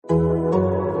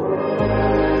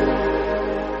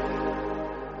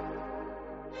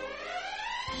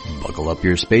Buckle up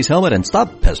your space helmet and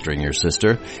stop pestering your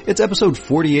sister. It's episode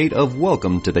 48 of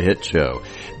Welcome to the Hit Show.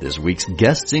 This week's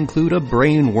guests include a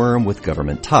brainworm with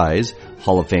government ties,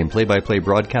 Hall of Fame play-by-play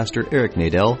broadcaster Eric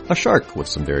Nadel, a shark with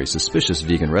some very suspicious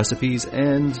vegan recipes,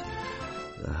 and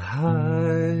the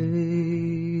high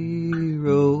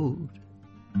road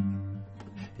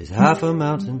is half a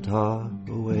mountaintop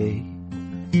away.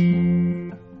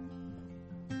 And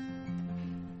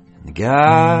the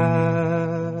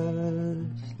gas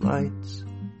lights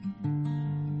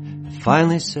have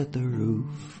finally set the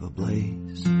roof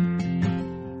ablaze.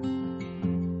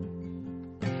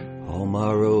 All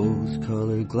my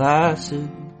rose-colored glasses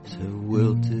have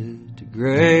wilted to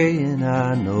gray, and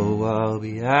I know I'll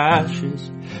be ashes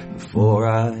before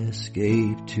I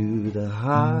escape to the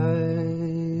high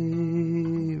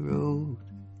road.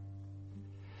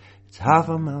 It's half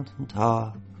a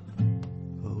mountaintop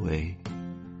away.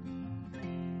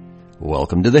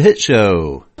 Welcome to the Hit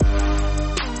Show.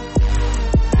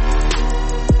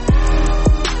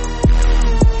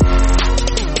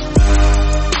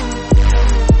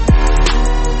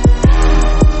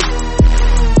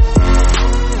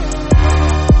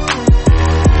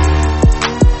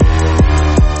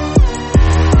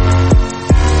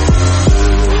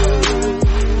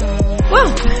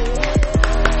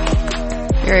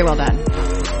 Very well done.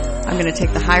 I'm going to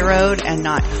take the high road and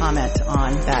not comment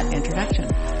on that introduction.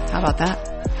 How about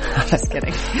that? Just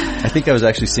kidding. I think I was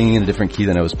actually singing in a different key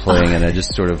than I was playing, and I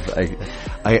just sort of,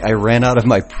 I ran out of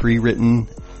my pre-written,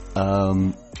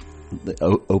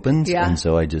 opens, and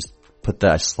so I just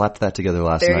I slapped that together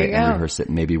last night and rehearsed it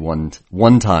maybe one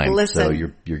time. Listen, so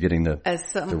you're getting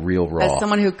the real raw. As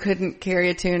someone who couldn't carry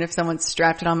a tune if someone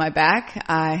strapped it on my back,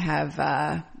 I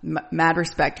have, mad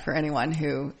respect for anyone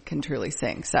who can truly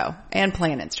sing, and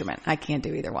play an instrument. I can't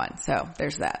do either one, so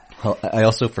there's that. Well, I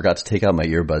also forgot to take out my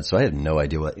earbuds, so I had no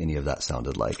idea what any of that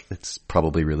sounded like. It's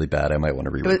probably really bad. I might want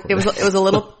to re-record it. It was a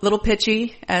little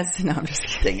pitchy no, I'm just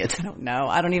kidding. I don't know.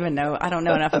 I don't even know. I don't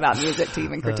know enough about music to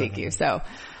even critique you, so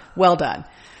well done.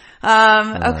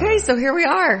 Okay, so here we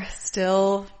are,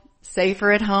 still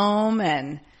safer at home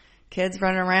and kids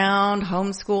running around,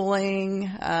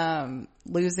 homeschooling,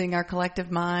 losing our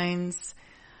collective minds.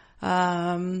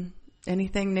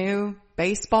 Anything new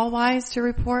baseball-wise to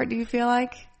report, do you feel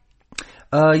like?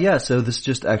 Yeah, so this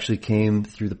just actually came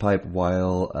through the pipe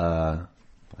while I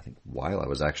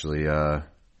was actually,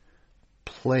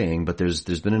 playing, but there's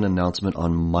been an announcement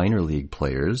on minor league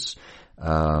players.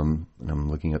 And I'm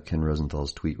looking up Ken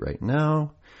Rosenthal's tweet right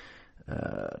now.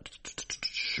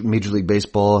 Major League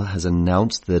Baseball has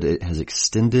announced that it has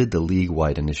extended the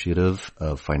league-wide initiative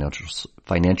of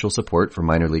financial support for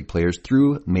minor league players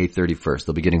through May 31st.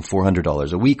 They'll be getting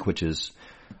 $400 a week, which is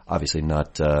obviously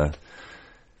not, they're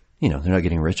not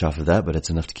getting rich off of that, but it's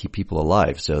enough to keep people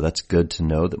alive. So that's good to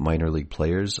know that minor league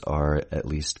players are at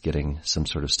least getting some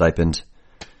sort of stipend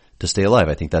to stay alive.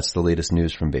 I think that's the latest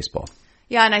news from baseball.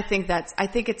 Yeah, and I think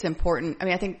it's important. I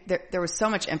mean, I think there was so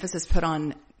much emphasis put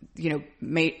on,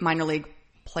 minor league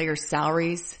player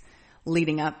salaries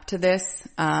leading up to this,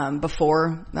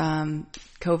 before,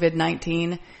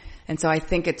 COVID-19. And so I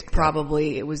think it's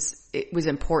probably, it was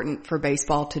important for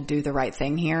baseball to do the right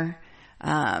thing here.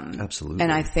 Absolutely.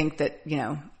 And I think that,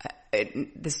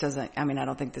 I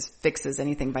don't think this fixes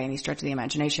anything by any stretch of the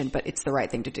imagination, but it's the right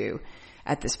thing to do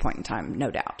at this point in time,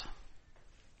 no doubt.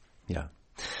 Yeah.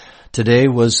 Today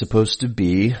was supposed to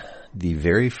be the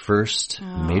very first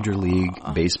Major League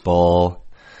Baseball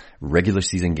regular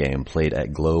season game played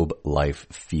at Globe Life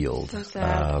Field. So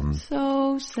sad.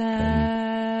 So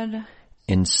sad.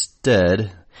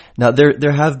 Instead, now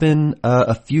there have been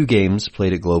a few games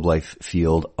played at Globe Life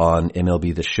Field on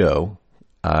MLB The Show.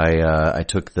 I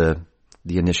took the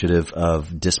initiative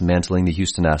of dismantling the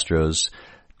Houston Astros,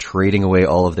 trading away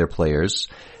all of their players,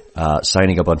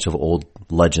 signing a bunch of old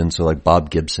legends, so like Bob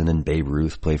Gibson and Babe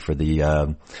Ruth play for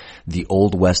the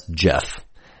Old West Jeff.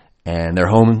 And their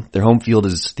home field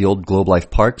is the old Globe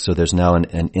Life Park, so there's now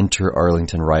an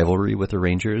inter-Arlington rivalry with the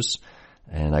Rangers.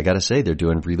 And I gotta say, they're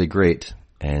doing really great.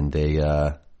 And they,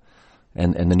 and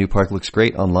the new park looks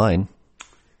great online.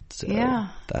 So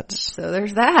yeah. So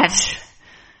there's that.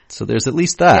 So there's at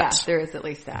least that. Yeah, there is at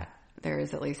least that. There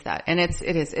is at least that. And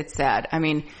it's sad. I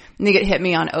mean, it hit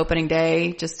me on opening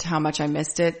day, just how much I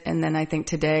missed it. And then I think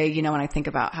today, when I think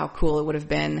about how cool it would have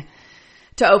been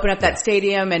to open up that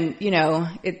stadium and,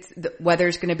 the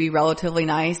weather's going to be relatively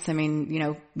nice. I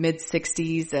mean, mid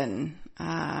 60s and,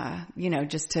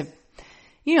 just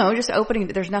opening,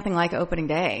 there's nothing like opening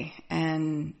day.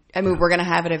 And I mean, we're going to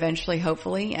have it eventually,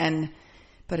 hopefully.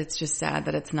 But it's just sad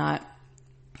that it's not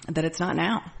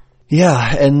now.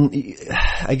 Yeah, and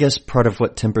I guess part of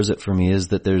what tempers it for me is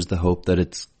that there's the hope that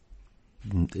it's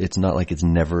not like it's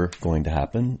never going to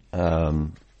happen.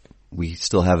 We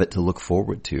still have it to look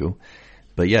forward to.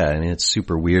 But yeah, I mean, it's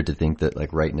super weird to think that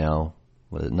like right now,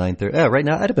 what is it, 9:30? Yeah, right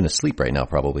now, I'd have been asleep right now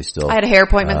probably still. I had a hair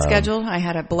appointment scheduled. I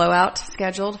had a blowout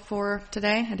scheduled for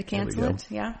today. I had to cancel it.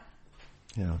 Yeah.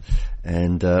 Yeah.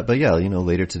 And, but yeah,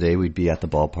 later today we'd be at the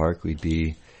ballpark. We'd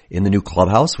be in the new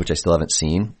clubhouse, which I still haven't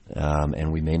seen,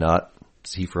 and we may not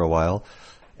see for a while.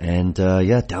 And,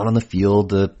 down on the field,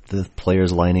 the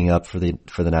players lining up for the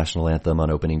national anthem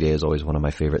on opening day is always one of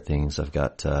my favorite things. I've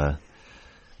got, I've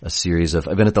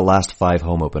been at the last 5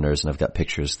 home openers and I've got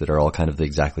pictures that are all kind of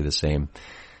exactly the same,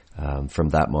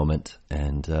 from that moment.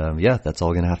 And, that's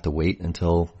all going to have to wait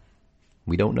until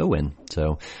we don't know when.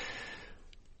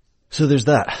 So there's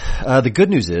that. The good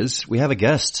news is we have a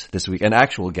guest this week, an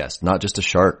actual guest, not just a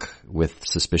shark with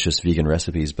suspicious vegan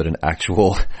recipes, but an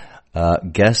actual,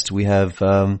 guest. We have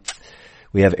Eric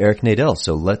Nadel.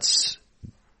 So let's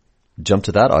jump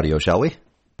to that audio, shall we?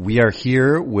 We are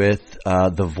here with,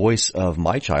 the voice of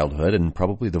my childhood and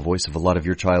probably the voice of a lot of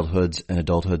your childhoods and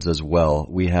adulthoods as well.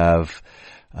 We have,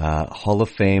 Hall of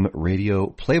Fame radio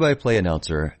play-by-play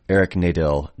announcer Eric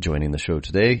Nadel joining the show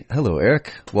today. Hello,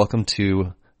 Eric. Welcome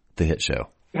to The Hit Show.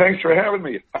 Thanks for having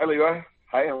me. Hi, Levi.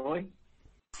 Hi, Emily.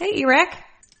 Hey, Eric.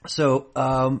 So,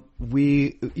 I've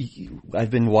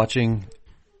been watching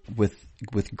with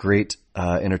great,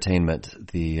 entertainment.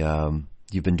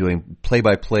 You've been doing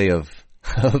play-by-play of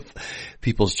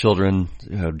people's children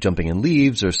jumping in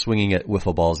leaves or swinging at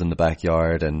wiffle balls in the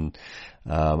backyard. And,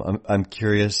 I'm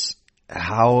curious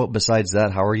how, besides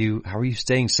that, how are you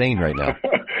staying sane right now?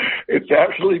 It's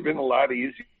actually been a lot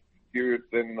easier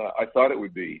than I thought it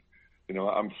would be.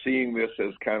 I'm seeing this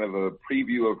as kind of a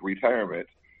preview of retirement,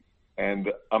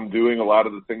 and I'm doing a lot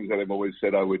of the things that I've always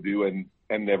said I would do and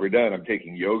never done. I'm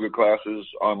taking yoga classes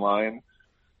online.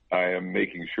 I am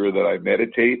making sure that I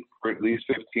meditate for at least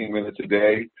 15 minutes a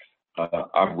day.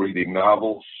 I'm reading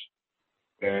novels,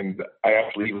 and I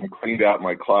actually even cleaned out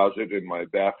my closet in my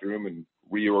bathroom and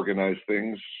reorganized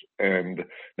things. And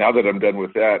now that I'm done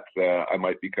with that, I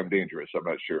might become dangerous. I'm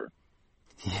not sure.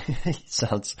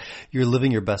 You're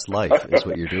living your best life is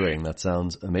what you're doing. That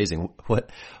sounds amazing. What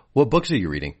books are you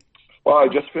reading? Well, I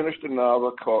just finished a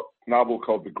novel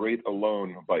called The Great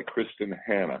Alone by Kristen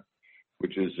Hanna,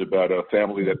 which is about a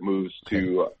family that moves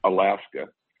to Alaska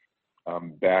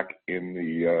back in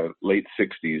the late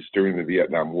 60s during the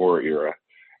Vietnam War era.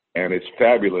 And it's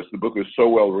fabulous. The book was so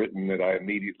well written that I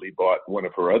immediately bought one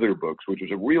of her other books, which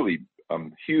was a really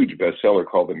huge bestseller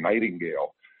called The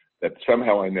Nightingale, that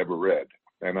somehow I never read.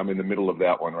 And I'm in the middle of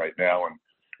that one right now, and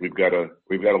we've got a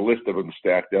list of them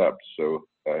stacked up. So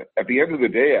at the end of the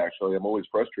day, actually, I'm always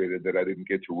frustrated that I didn't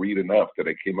get to read enough, that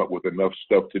I came up with enough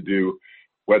stuff to do,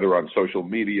 whether on social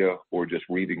media or just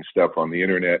reading stuff on the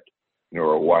internet,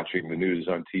 or watching the news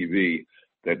on TV,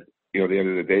 that, the end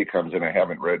of the day comes and I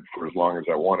haven't read for as long as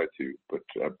I wanted to. But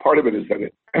part of it is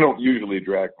that I don't usually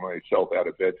drag myself out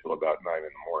of bed till about 9 in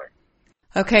the morning.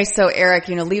 Okay, so Eric,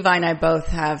 Levi and I both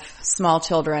have small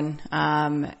children,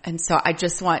 and so I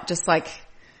just want, I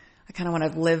kind of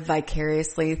want to live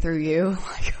vicariously through you.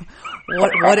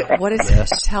 What is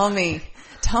yes.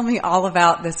 Tell me all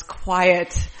about this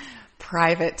quiet,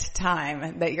 private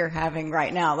time that you're having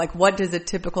right now. Like, what does a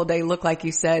typical day look like?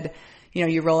 You said,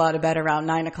 you roll out of bed around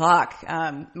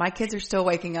 9:00. My kids are still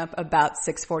waking up about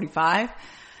 6:45.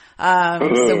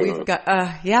 So we've got,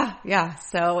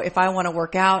 So if I want to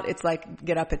work out, it's like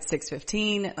get up at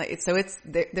 6:15. So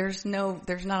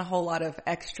there's not a whole lot of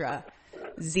extra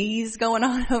Z's going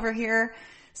on over here.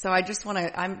 So I just want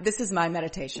to, this is my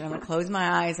meditation. I'm going to close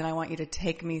my eyes and I want you to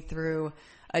take me through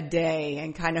a day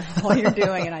and kind of what you're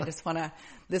doing. And I just want to,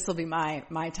 this will be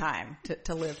my time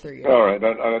to live through you. All right.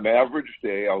 On an average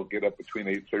day, I'll get up between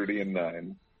 8:30 and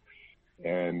 9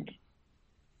 and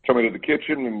come into the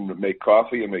kitchen and make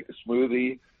coffee and make a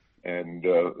smoothie and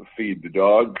feed the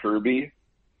dog, Kirby.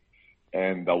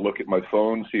 And I'll look at my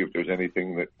phone, see if there's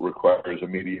anything that requires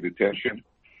immediate attention.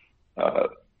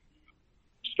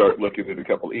 Start looking at a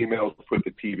couple emails, put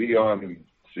the TV on and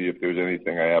see if there's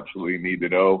anything I absolutely need to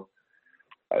know.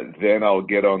 Then I'll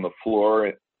get on the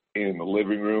floor in the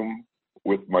living room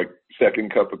with my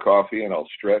second cup of coffee and I'll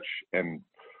stretch and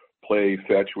play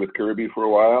fetch with Kirby for a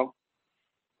while.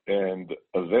 And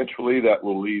eventually that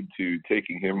will lead to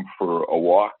taking him for a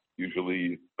walk,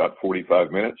 usually about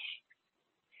 45 minutes.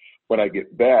 When I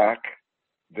get back,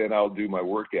 then I'll do my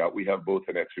workout. We have both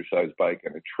an exercise bike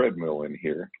and a treadmill in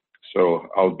here. So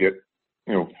I'll get,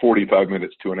 45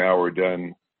 minutes to an hour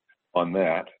done on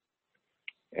that.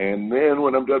 And then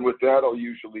when I'm done with that, I'll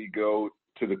usually go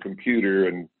to the computer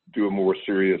and do a more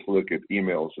serious look at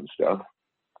emails and stuff.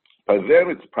 By then,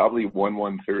 it's probably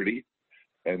 1:30,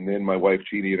 and then my wife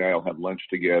Jeannie and I will have lunch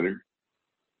together.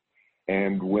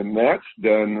 And when that's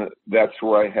done, that's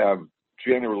where I have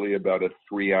generally about a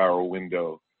 3-hour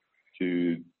window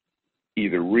to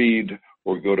either read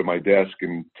or go to my desk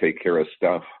and take care of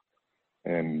stuff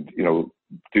and,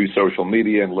 do social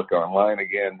media and look online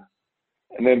again.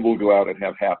 And then we'll go out and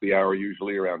have happy hour,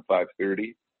 usually around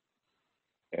 5:30,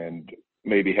 and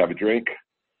maybe have a drink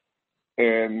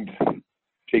and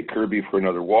take Kirby for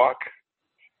another walk.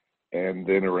 And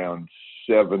then around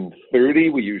 7:30,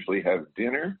 we usually have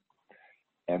dinner,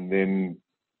 and then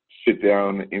sit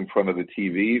down in front of the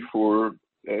TV for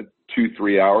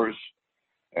 2-3 hours.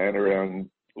 And around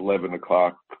 11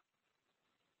 o'clock,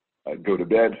 I'd go to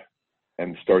bed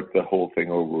and start the whole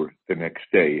thing over the next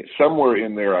day. Somewhere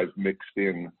in there, I've mixed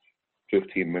in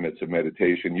 15 minutes of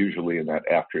meditation, usually in that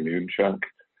afternoon chunk.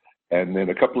 And then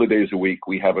a couple of days a week,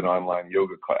 we have an online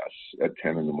yoga class at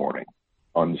 10 in the morning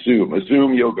on Zoom, a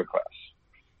Zoom yoga class.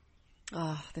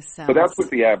 Oh, this sounds... So that's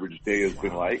what the average day has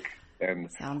been like.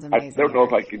 And sounds amazing. I don't know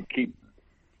if I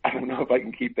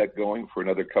can keep that going for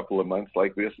another couple of months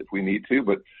like this if we need to,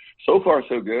 but so far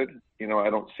so good. I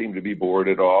don't seem to be bored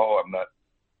at all. I'm not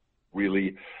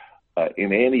really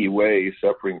in any way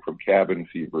suffering from cabin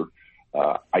fever.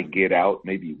 I get out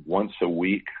maybe once a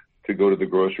week to go to the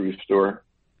grocery store.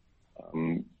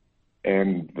 And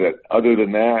that other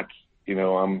than that,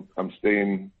 I'm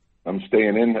staying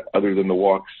in other than the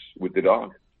walks with the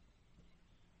dog.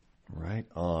 Right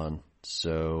on.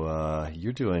 So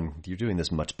you're doing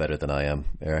this much better than I am,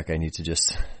 Eric.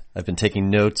 I've been taking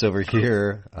notes over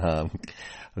here. I'm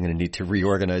going to need to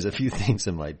reorganize a few things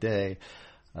in my day.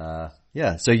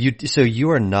 Yeah. So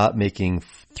you are not making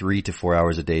 3 to 4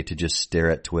 hours a day to just stare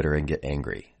at Twitter and get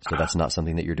angry. So that's not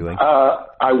something that you're doing?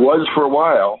 I was for a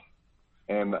while,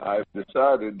 and I've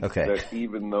decided Okay. that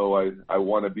even though I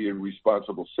want to be a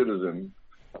responsible citizen,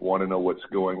 I want to know what's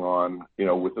going on,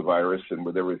 with the virus and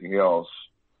with everything else.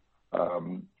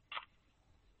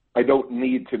 I don't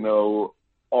need to know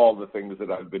all the things that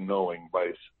I've been knowing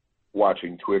by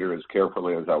watching Twitter as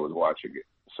carefully as I was watching it.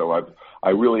 So I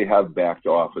really have backed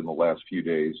off in the last few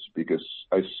days because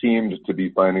I seemed to be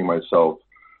finding myself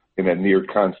in a near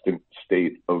constant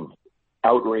state of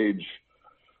outrage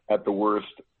at the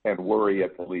worst and worry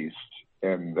at the least.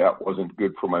 And that wasn't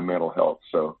good for my mental health.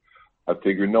 So I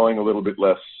figured knowing a little bit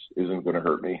less isn't going to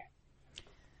hurt me.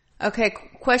 Okay,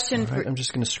 question. All right, I'm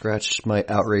just going to scratch my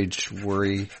outrage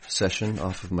worry session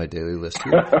off of my daily list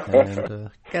here. And,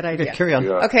 good idea. Okay, carry on.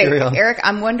 Yeah. Okay, Carry on. Eric,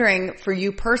 I'm wondering for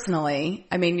you personally,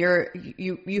 I mean,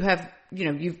 you have,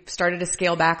 you've started to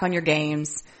scale back on your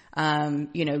games. I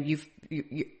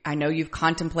know you've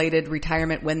contemplated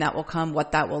retirement, when that will come,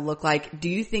 what that will look like. Do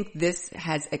you think this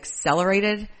has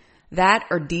accelerated that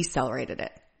or decelerated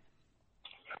it?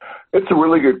 It's a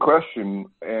really good question.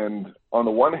 And on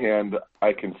the one hand,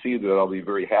 I can see that I'll be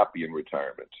very happy in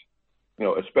retirement,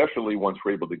 especially once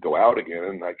we're able to go out again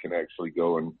and I can actually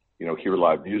go and, hear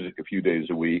live music a few days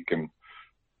a week and,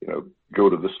 go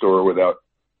to the store without,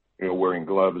 wearing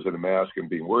gloves and a mask and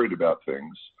being worried about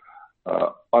things.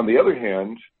 On the other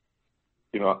hand,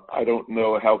 I don't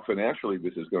know how financially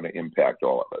this is going to impact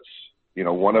all of us.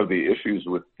 One of the issues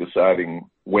with deciding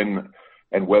when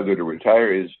and whether to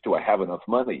retire is, do I have enough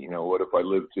money? What if I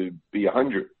live to be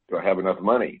 100? Do I have enough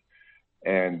money?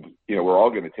 And, we're all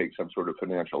going to take some sort of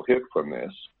financial hit from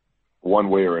this one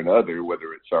way or another,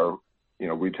 whether it's our,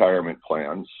 retirement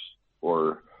plans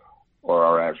or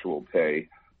our actual pay.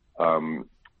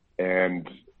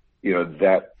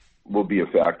 That will be a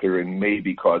factor and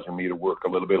maybe causing me to work a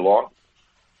little bit longer.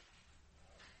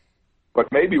 But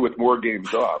maybe with more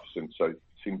games off, since I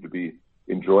seem to be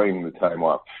enjoying the time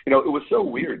off. It was so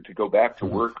weird to go back to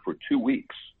work for 2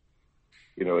 weeks,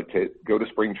 to go to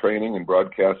spring training and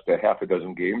broadcast a half a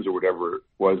dozen games or whatever it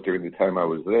was during the time I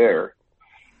was there,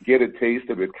 get a taste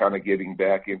of it kind of getting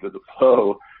back into the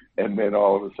flow, and then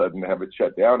all of a sudden have it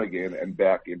shut down again and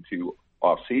back into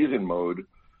off-season mode,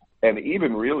 and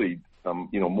even really,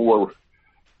 more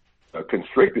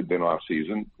constricted than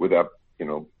off-season without,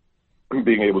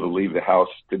 being able to leave the house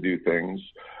to do things.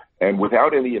 And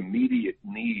without any immediate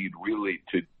need really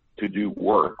to do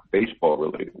work,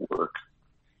 baseball-related work,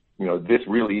 this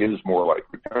really is more like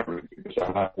retirement because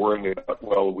I'm not worrying about,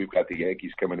 well, we've got the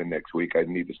Yankees coming in next week. I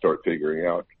need to start figuring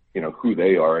out, who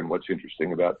they are and what's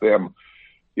interesting about them.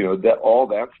 That all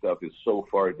that stuff is so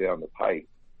far down the pipe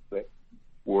that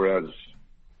whereas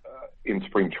in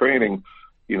spring training,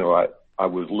 I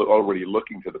was already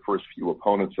looking to the first few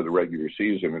opponents of the regular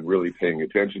season and really paying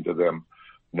attention to them.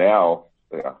 Now,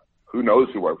 who knows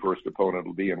who our first opponent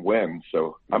will be and when.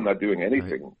 So I'm not doing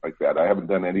anything like that. I haven't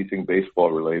done anything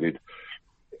baseball related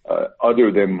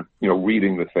other than,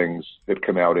 reading the things that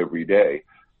come out every day.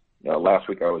 Last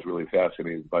week I was really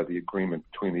fascinated by the agreement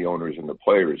between the owners and the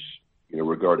players,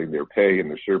 regarding their pay and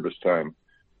their service time,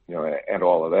 and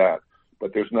all of that.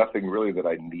 But there's nothing really that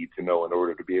I need to know in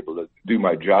order to be able to do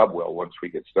my job well once we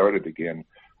get started again.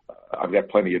 I've got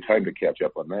plenty of time to catch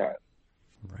up on that.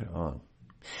 Right on.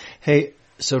 Hey,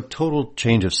 so total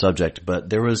change of subject, but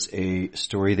there was a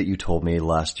story that you told me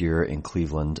last year in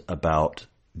Cleveland about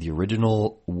the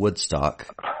original Woodstock,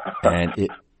 and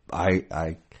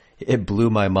it blew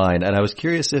my mind. And I was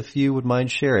curious if you would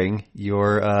mind sharing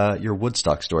your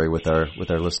Woodstock story with our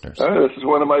listeners. This is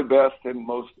one of my best and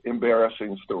most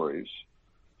embarrassing stories.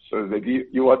 So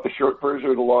you want the short version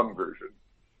or the long version?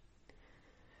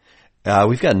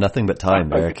 We've got nothing but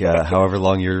time, Eric. However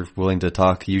long you're willing to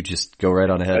talk, you just go right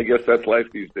on ahead. I guess that's life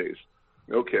these days.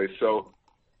 Okay, so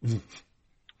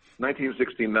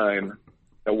 1969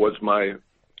 was my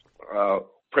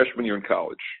freshman year in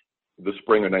college, the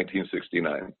spring of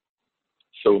 1969.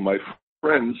 So my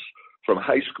friends from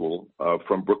high school,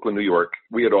 from Brooklyn, New York,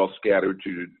 we had all scattered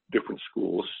to different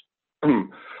schools,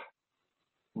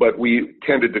 but we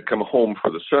tended to come home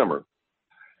for the summer.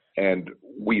 And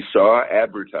we saw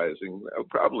advertising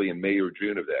probably in May or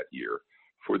June of that year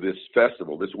for this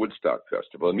festival, this Woodstock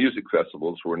Festival. And music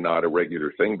festivals were not a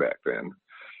regular thing back then.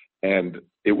 And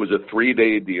it was a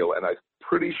 3-day deal. And I'm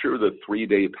pretty sure the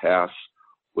 3-day pass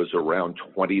was around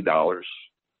 $20.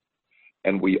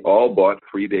 And we all bought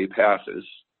 3-day passes.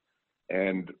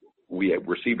 And we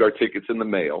received our tickets in the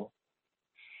mail.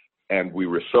 And we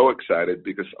were so excited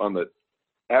because on the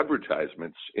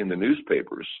advertisements in the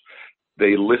newspapers,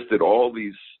 they listed all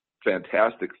these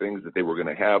fantastic things that they were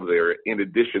going to have there in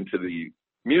addition to the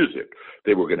music.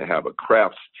 They were going to have a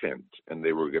crafts tent, and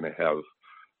they were going to have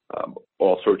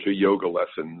all sorts of yoga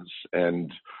lessons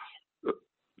and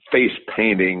face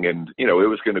painting, and it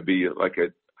was going to be like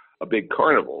a big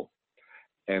carnival.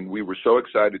 And we were so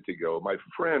excited to go. My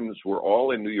friends were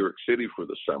all in New York City for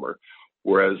the summer,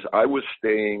 whereas I was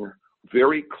staying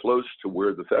very close to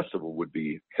where the festival would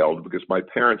be held because my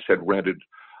parents had rented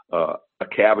a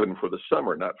cabin for the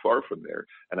summer not far from there,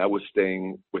 and I was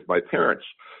staying with my parents.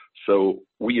 So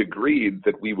we agreed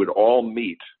that we would all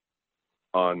meet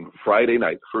on Friday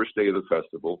night, first day of the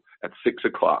festival, at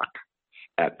 6:00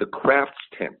 at the crafts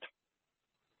tent.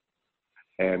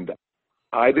 And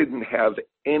I didn't have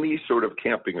any sort of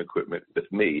camping equipment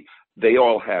with me. They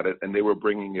all had it, and they were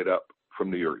bringing it up from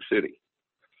New York City.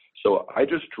 So I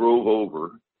just drove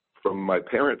over from my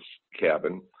parents'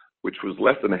 cabin, which was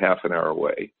less than a half an hour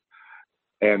away.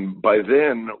 And by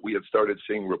then, we had started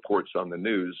seeing reports on the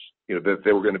news, that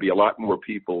there were going to be a lot more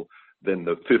people than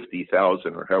the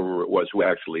 50,000 or however it was who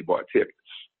actually bought tickets.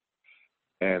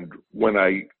 And when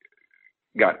I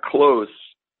got close,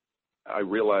 I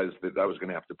realized that I was going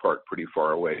to have to park pretty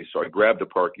far away. So I grabbed a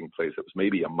parking place that was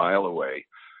maybe a mile away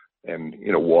and,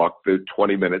 walked the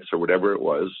 20 minutes or whatever it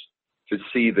was to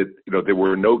see that, there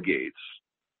were no gates.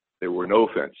 There were no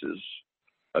fences.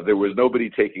 There was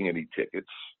nobody taking any tickets.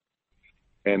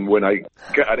 And when I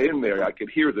got in there, I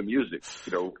could hear the music.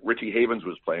 Richie Havens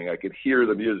was playing. I could hear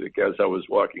the music as I was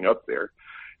walking up there.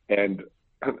 And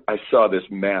I saw this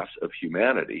mass of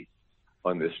humanity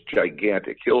on this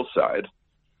gigantic hillside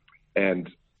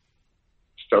and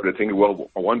started thinking,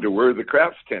 well, I wonder where the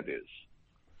crafts tent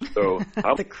is. So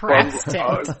I'm the crafts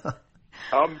tent.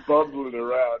 I'm bumbling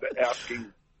around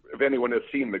asking if anyone has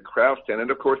seen the crafts tent. And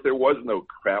of course, there was no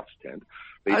crafts tent.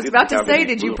 I was about to say,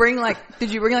 did you bring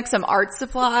some art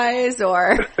supplies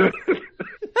or?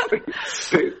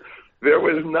 There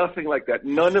was nothing like that.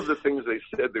 None of the things they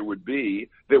said there would be,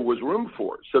 there was room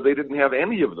for. So they didn't have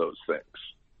any of those things.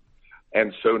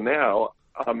 And so now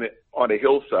I'm on a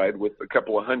hillside with a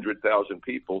couple of 100,000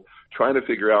 people trying to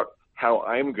figure out how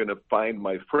I'm going to find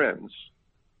my friends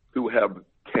who have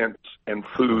tents and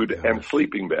food and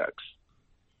sleeping bags.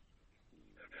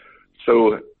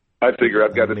 So I figure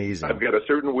I've got a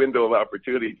certain window of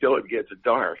opportunity till it gets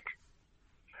dark.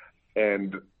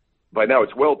 And by now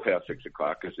it's well past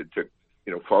 6:00 because it took,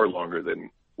 far longer than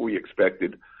we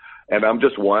expected. And I'm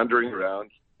just wandering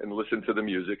around and listening to the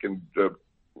music, and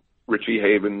Richie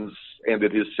Havens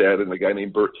ended his set and a guy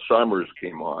named Bert Summers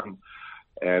came on.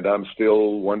 And I'm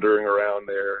still wandering around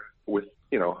there with,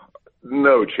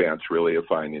 no chance really of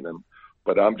finding them.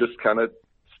 But I'm just kind of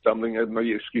stumbling and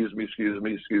excuse me.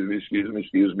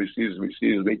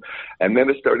 And then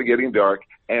it started getting dark,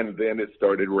 and then it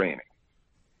started raining.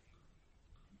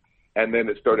 And then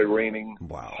it started raining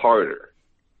harder.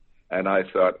 And I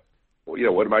thought,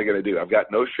 well, what am I going to do? I've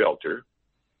got no shelter.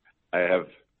 I have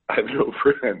no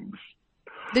friends.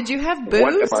 Did you have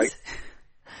What booze?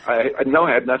 am No,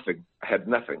 I had nothing. I had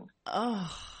nothing. Oh,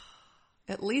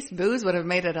 at least booze would have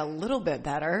made it a little bit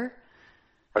better.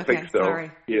 I think so.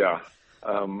 Sorry. Yeah.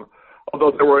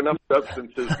 Although there were enough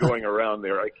substances going around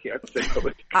there, I can't say I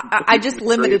was. I just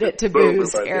limited it to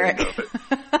booze, Eric.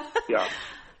 Yeah.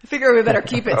 I figure we better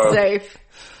keep it safe.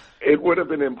 It would have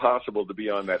been impossible to be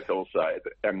on that hillside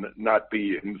and not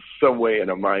be in some way in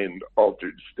a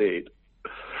mind-altered state.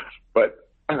 But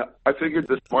I figured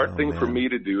the smart thing for me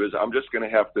to do is I'm just going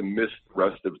to have to miss the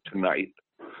rest of tonight.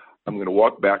 I'm going to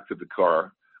walk back to the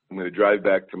car. I'm going to drive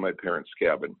back to my parents'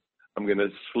 cabin. I'm going to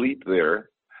sleep there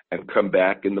and come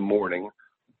back in the morning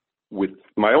with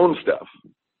my own stuff.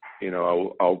 You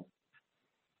know, I'll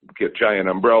get giant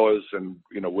umbrellas and,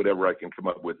 you know, whatever I can come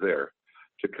up with there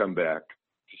to come back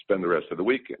to spend the rest of the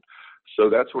weekend. So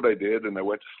that's what I did, and I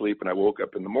went to sleep, and I woke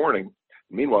up in the morning.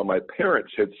 Meanwhile, my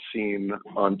parents had seen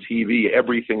on TV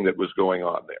everything that was going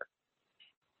on there.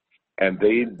 And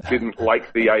they didn't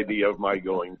like the idea of my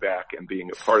going back and being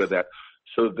a part of that.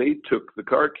 So they took the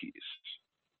car keys.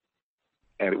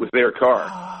 And it was their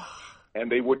car. And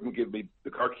they wouldn't give me the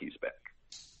car keys back.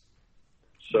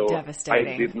 So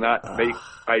devastating. I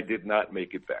did not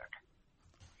make it back.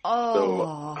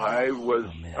 Oh. So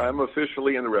I'm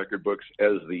officially in the record books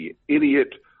as the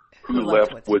idiot who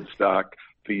left Woodstock,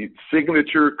 the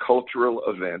signature cultural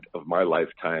event of my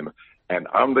lifetime, and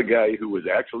I'm the guy who was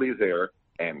actually there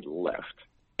and left.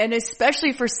 And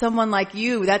especially for someone like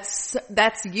you, that's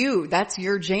you. That's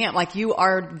your jam. Like, you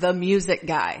are the music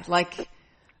guy. Like,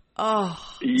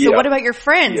 So what about your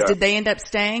friends? Yeah. Did they end up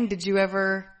staying? Did you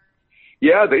ever?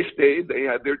 Yeah, they stayed. They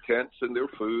had their tents and their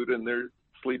food and their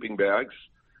sleeping bags.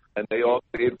 And they all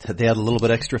stayed. They had a little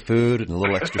bit extra food and a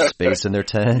little extra space in their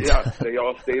tent. Yeah, they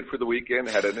all stayed for the weekend,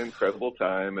 had an incredible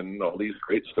time, and all these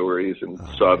great stories, and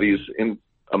saw these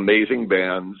amazing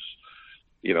bands,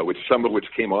 you know, some of which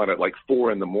came on at like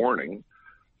 4 a.m.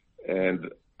 And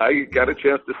I got a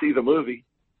chance to see the movie.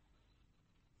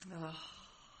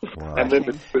 Wow. And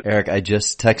then Eric, I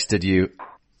just texted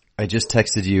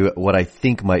you what I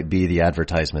think might be the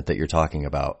advertisement that you're talking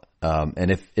about. And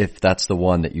if that's the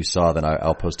one that you saw, then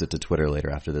I'll post it to Twitter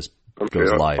later after this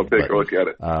goes live. I'll take a look at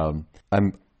it.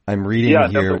 I'm reading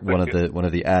here one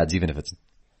of the ads, even if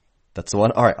that's the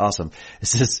one. All right, awesome. It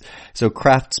says, so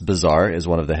Crafts Bazaar is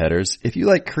one of the headers. If you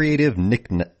like creative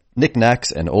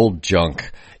knickknacks and old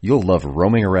junk, you'll love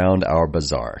roaming around our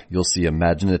bazaar. You'll see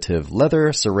imaginative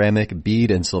leather, ceramic, bead,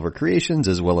 and silver creations,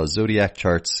 as well as zodiac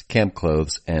charts, camp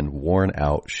clothes, and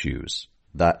worn-out shoes.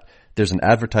 There's an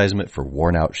advertisement for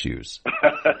worn-out shoes.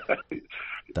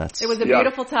 It was a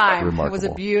beautiful time. Remarkable. It was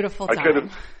a beautiful time.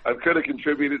 I could have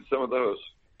contributed some of those.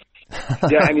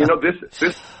 Yeah, and you know, this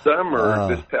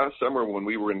past summer when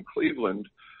we were in Cleveland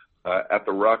at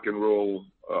the Rock and Roll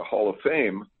Hall of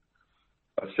Fame,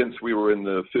 since we were in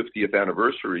the 50th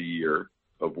anniversary year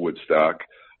of Woodstock,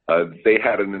 they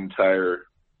had an entire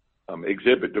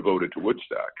exhibit devoted to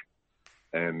Woodstock.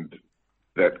 And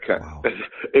that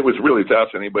it was really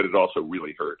fascinating, but it also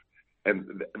really hurt.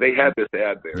 And they had this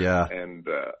ad there, and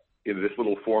in this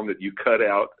little form that you cut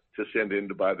out to send in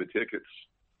to buy the tickets.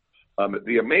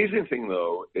 The amazing thing,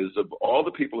 though, is of all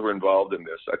the people who are involved in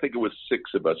this, I think it was 6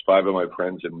 of us, 5 of my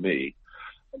friends and me,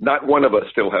 not one of us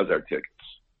still has our tickets.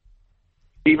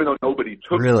 Even though nobody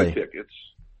took the tickets,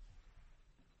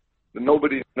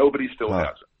 nobody still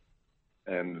has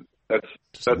it. And that's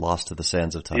lost to the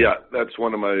sands of time. Yeah, that's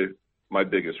one of my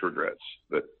biggest regrets,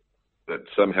 that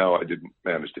somehow I didn't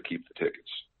manage to keep the tickets.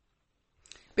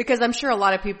 Because I'm sure a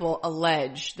lot of people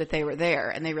allege that they were there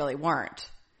and they really weren't.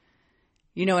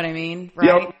 You know what I mean? Right?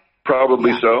 Yeah,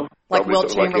 probably so. Like Probably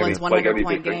Wilt so. Chamberlain's Like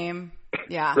 100-point game.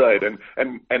 Yeah. Right.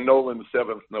 And Nolan's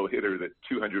 7th no-hitter that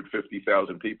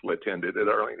 250,000 people attended at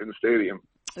Arlington Stadium.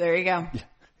 There you go.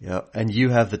 Yeah. And you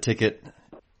have the ticket,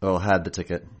 had the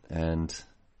ticket. And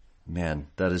man,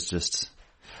 that is just,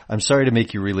 I'm sorry to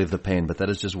make you relive the pain, but that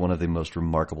is just one of the most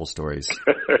remarkable stories.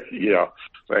 Yeah.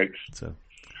 Thanks. So.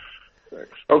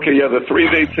 Thanks. Okay. Yeah. The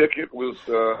 3-day ticket was,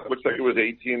 looks like it was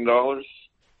 $18.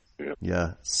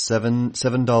 Yeah,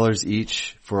 $7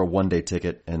 each for a 1-day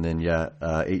ticket, and then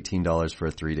 $18 for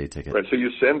a 3-day ticket. Right. So you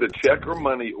send a check or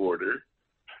money order,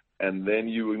 and then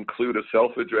you include a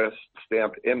self-addressed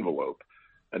stamped envelope,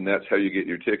 and that's how you get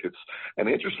your tickets. And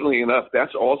interestingly enough,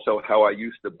 that's also how I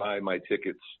used to buy my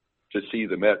tickets to see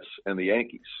the Mets and the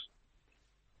Yankees.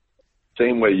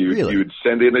 Same way you'd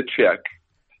send in a check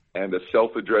and a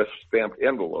self-addressed stamped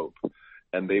envelope,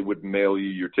 and they would mail you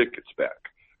your tickets back.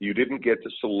 You didn't get to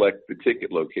select the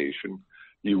ticket location.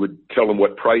 You would tell them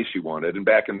what price you wanted. And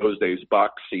back in those days,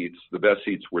 box seats, the best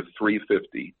seats were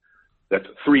 $3.50. That's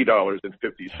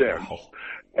 $3.50.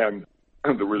 And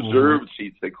the reserved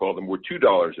seats, they call them, were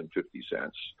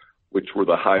 $2.50, which were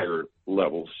the higher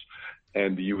levels.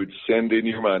 And you would send in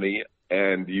your money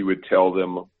and you would tell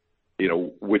them,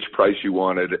 which price you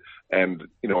wanted and,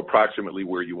 approximately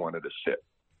where you wanted to sit.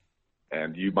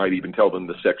 And you might even tell them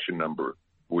the section number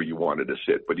where you wanted to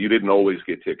sit, but you didn't always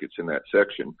get tickets in that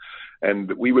section. And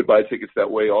we would buy tickets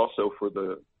that way also for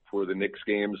the Knicks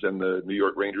games and the New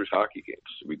York Rangers hockey games.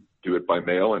 We'd do it by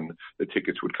mail and the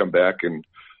tickets would come back and,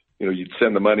 you'd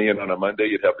send the money in on a Monday,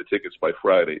 you'd have the tickets by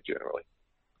Friday generally.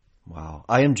 Wow.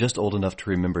 I am just old enough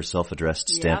to remember self-addressed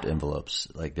stamped envelopes.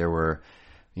 Like there were,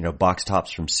 box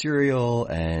tops from cereal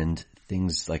and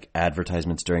things like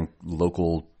advertisements during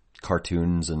local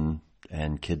cartoons and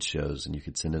kids shows, and you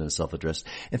could send in a self-addressed.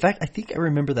 In fact, I think I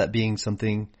remember that being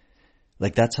something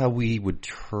like that's how we would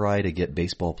try to get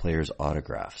baseball players'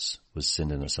 autographs, was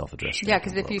send in a self-addressed. Yeah,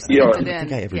 because if you sent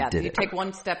it in, you take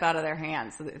one step out of their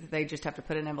hands. So they just have to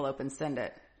put an envelope and send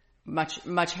it. Much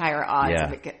higher odds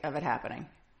of it happening.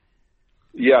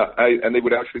 Yeah, and they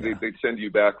would actually they'd send you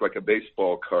back like a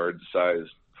baseball card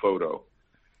sized photo.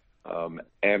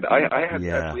 And I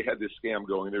actually had this scam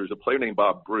going. There was a player named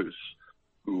Bob Bruce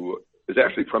who is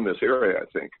actually from this area, I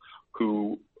think,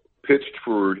 who pitched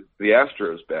for the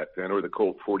Astros back then, or the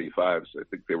Colt 45s, I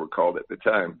think they were called at the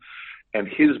time. And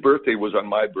his birthday was on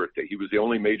my birthday. He was the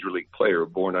only major league player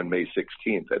born on May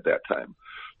 16th at that time.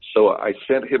 So I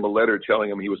sent him a letter telling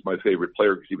him he was my favorite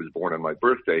player because he was born on my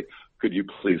birthday. Could you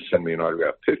please send me an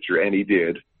autographed picture? And he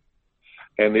did.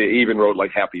 And they even wrote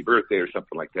like happy birthday or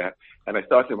something like that. And I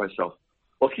thought to myself,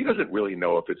 well, he doesn't really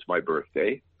know if it's my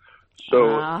birthday. So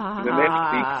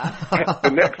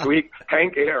the next week,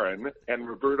 Hank Aaron and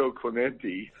Roberto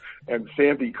Clemente and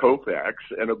Sandy Koufax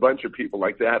and a bunch of people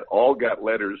like that all got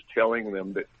letters telling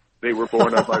them that they were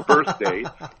born on my birthday.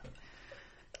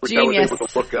 Which Genius. I was able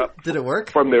to look up. Did it work?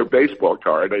 From their baseball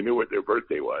card. I knew what their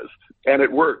birthday was. And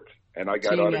it worked. And I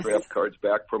got Genius. autographed cards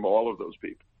back from all of those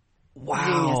people. Wow.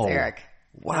 Genius, Eric.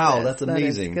 Wow, that's amazing. That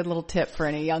is a good little tip for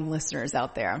any young listeners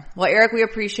out there. Well, Eric, we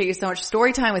appreciate you so much.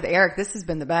 Story time with Eric. This has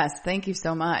been the best. Thank you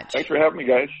so much. Thanks for having me,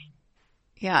 guys.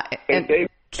 Yeah. And Dave,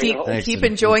 keep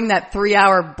enjoying that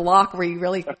 3-hour block where you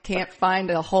really can't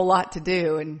find a whole lot to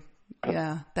do. And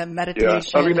that meditation.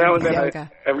 Yeah.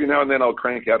 Every now and then I'll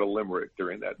crank out a limerick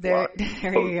during that block.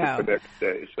 There you go. The next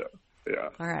day, so. Yeah.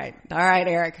 All right,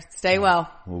 Eric. Stay well.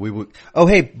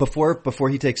 Hey, before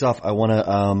he takes off, I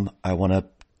wanna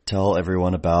tell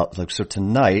everyone about so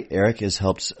tonight Eric has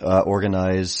helped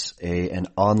organize an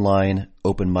online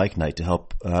open mic night to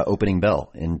help Opening Bell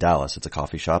in Dallas. It's a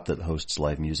coffee shop that hosts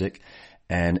live music,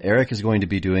 and Eric is going to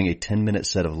be doing a 10-minute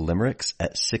set of limericks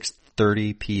at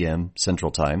 6:30 p.m. Central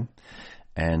Time.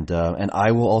 And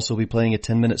I will also be playing a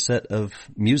 10-minute set of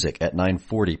music at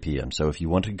 9:40 p.m. So if you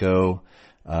want to go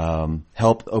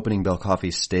help Opening Bell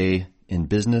Coffee stay in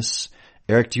business.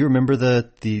 Eric, do you remember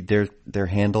their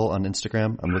handle on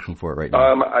Instagram? I'm looking for it right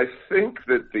now. I think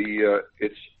that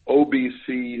it's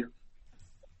OBC.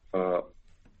 I'll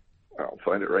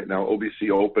find it right now.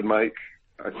 OBC Open Mic,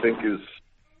 I think, is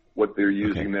what they're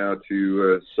using now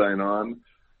to sign on.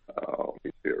 Let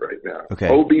me see it right now. Okay.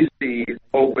 OBC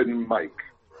Open Mic.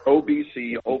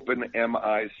 OBC Open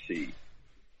MIC.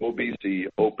 OBC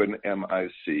Open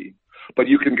MIC. But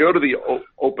you can go to the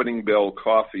Opening Bell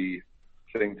Coffee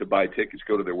thing to buy tickets.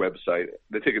 Go to their website.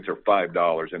 The tickets are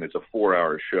 $5, and it's a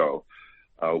 4-hour show.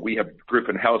 We have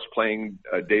Griffin House playing,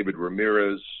 David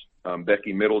Ramirez,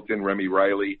 Becky Middleton, Remy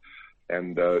Riley,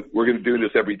 and we're going to do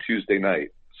this every Tuesday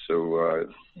night. So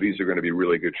these are going to be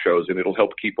really good shows, and it'll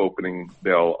help keep Opening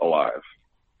Bell alive.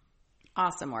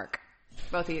 Awesome work,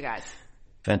 both of you guys.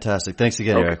 Fantastic. Thanks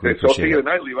again, Eric. We So I'll see appreciate you it.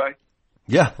 tonight, Levi.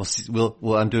 Yeah, we'll see.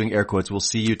 I'm doing air quotes. We'll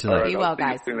see you tonight. Be well,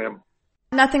 guys. See you soon,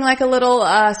 Nothing like a little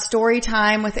story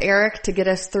time with Eric to get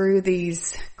us through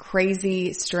these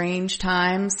crazy, strange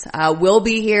times. We'll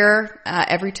be here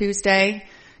every Tuesday,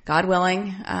 God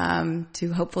willing,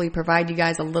 to hopefully provide you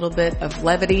guys a little bit of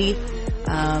levity.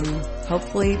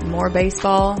 Hopefully more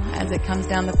baseball as it comes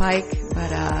down the pike.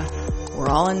 But we're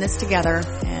all in this together,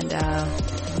 and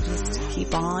we'll just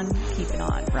keep on keeping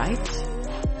on, right?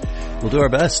 We'll do our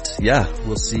best. Yeah,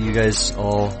 we'll see you guys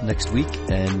all next week,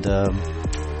 and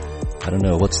I don't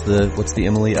know what's the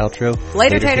Emily outro.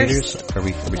 Later taters. Are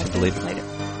we to the later?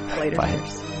 Later Bye.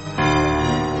 taters.